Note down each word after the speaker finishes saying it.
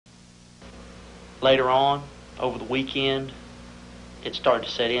later on, over the weekend, it started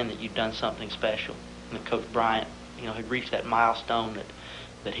to set in that you'd done something special. And that Coach Bryant, had reached that milestone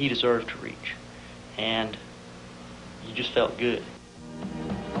that he deserved to reach. And you just felt good.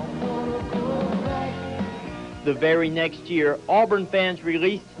 The very next year, Auburn fans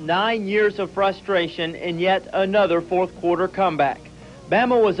released 9 years of frustration in yet another fourth quarter comeback.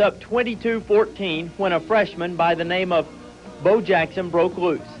 Bama was up 22-14 when a freshman by the name of Bo Jackson broke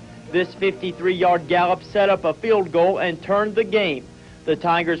loose. This 53-yard gallop set up a field goal and turned the game. The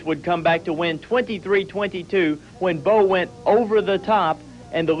Tigers would come back to win 23-22 when Bo went over the top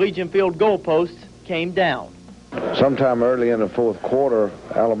and the Legion Field goalposts came down. Sometime early in the fourth quarter,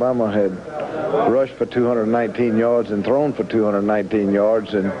 Alabama had rushed for 219 yards and thrown for 219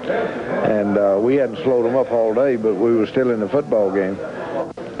 yards, and we hadn't slowed them up all day, but we were still in the football game.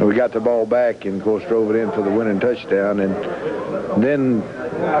 And we got the ball back and, of course, drove it in for the winning touchdown, and then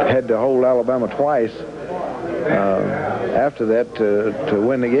had to hold Alabama twice after that to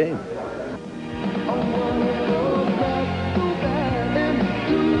win the game.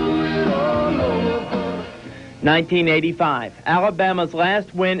 1985, Alabama's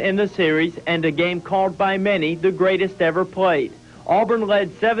last win in the series and a game called by many the greatest ever played. Auburn led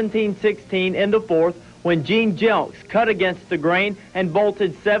 17-16 in the fourth when Gene Jelks cut against the grain and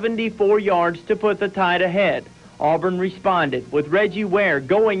bolted 74 yards to put the Tide ahead. Auburn responded with Reggie Ware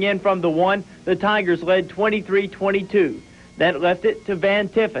going in from the one. The Tigers led 23-22. That left it to Van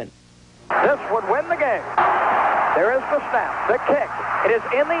Tiffen. This would win the game. There is the snap, the kick. It is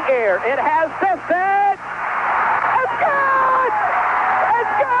in the air. It has distance. It's good!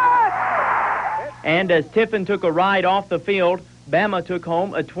 It's good! And as Tiffen took a ride off the field, Bama took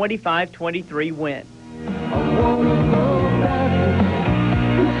home a 25-23 win.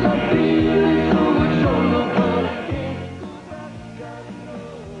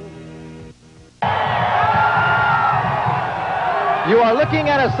 You are looking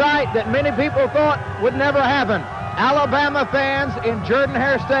at a sight that many people thought would never happen. Alabama fans in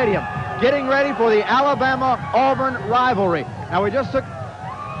Jordan-Hare Stadium getting ready for the Alabama-Auburn rivalry. Now we just took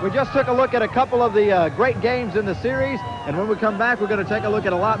a look at a couple of the great games in the series, and when we come back, we're going to take a look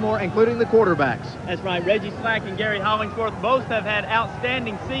at a lot more, including the quarterbacks. That's right. Reggie Slack and Gary Hollingsworth both have had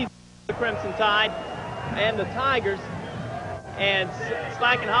outstanding seasons for the Crimson Tide and the Tigers, and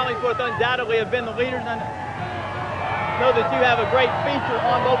Slack and Hollingsworth undoubtedly have been the leaders. And know that you have a great feature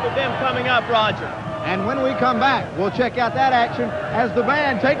on both of them coming up, Roger. And when we come back, we'll check out that action as the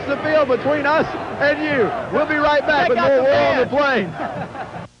band takes the field between us and you. We'll be right back with more War on the Plains.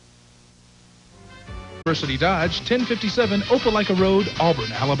 University Dodge, 1057 Opelika Road,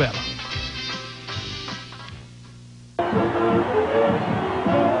 Auburn, Alabama.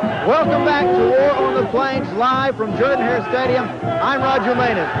 Welcome back to War on the Plains, live from Jordan-Hare Stadium. I'm Roger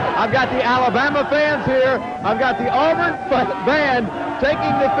Maynard. I've got the Alabama fans here. I've got the Auburn band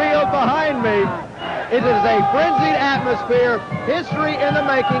taking the field behind me. It is a frenzied atmosphere, history in the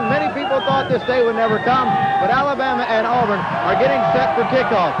making. Many people thought this day would never come, but Alabama and Auburn are getting set for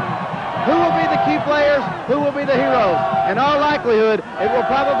kickoff. Who will be the key players? Who will be the heroes? In all likelihood, it will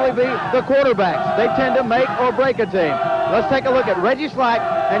probably be the quarterbacks. They tend to make or break a team. Let's take a look at Reggie Slack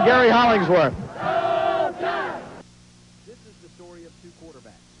and Gary Hollingsworth. This is the story of two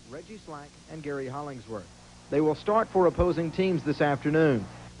quarterbacks, Reggie Slack and Gary Hollingsworth. They will start for opposing teams this afternoon.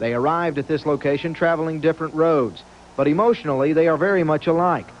 They arrived at this location traveling different roads, but emotionally they are very much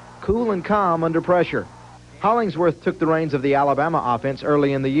alike, cool and calm under pressure. Hollingsworth took the reins of the Alabama offense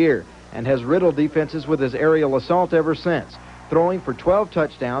early in the year and has riddled defenses with his aerial assault ever since, throwing for 12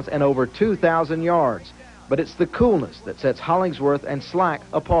 touchdowns and over 2,000 yards. But it's the coolness that sets Hollingsworth and Slack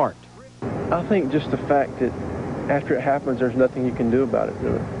apart. I think just the fact that after it happens, there's nothing you can do about it,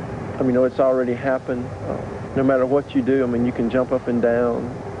 really. I mean, it's already happened. No matter what you do, I mean, you can jump up and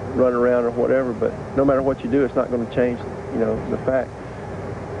down, run around or whatever, but no matter what you do, it's not going to change, the fact.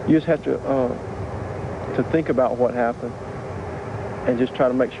 You just have to think about what happened and just try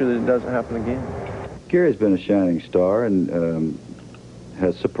to make sure that it doesn't happen again. Gary's been a shining star and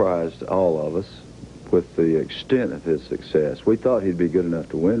has surprised all of us with the extent of his success. We thought he'd be good enough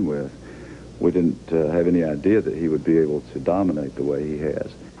to win with. We didn't have any idea that he would be able to dominate the way he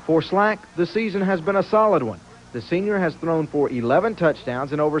has. For Slack, the season has been a solid one. The senior has thrown for 11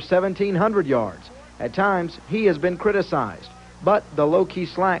 touchdowns and over 1,700 yards. At times, he has been criticized, but the low-key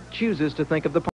Slack chooses to think of the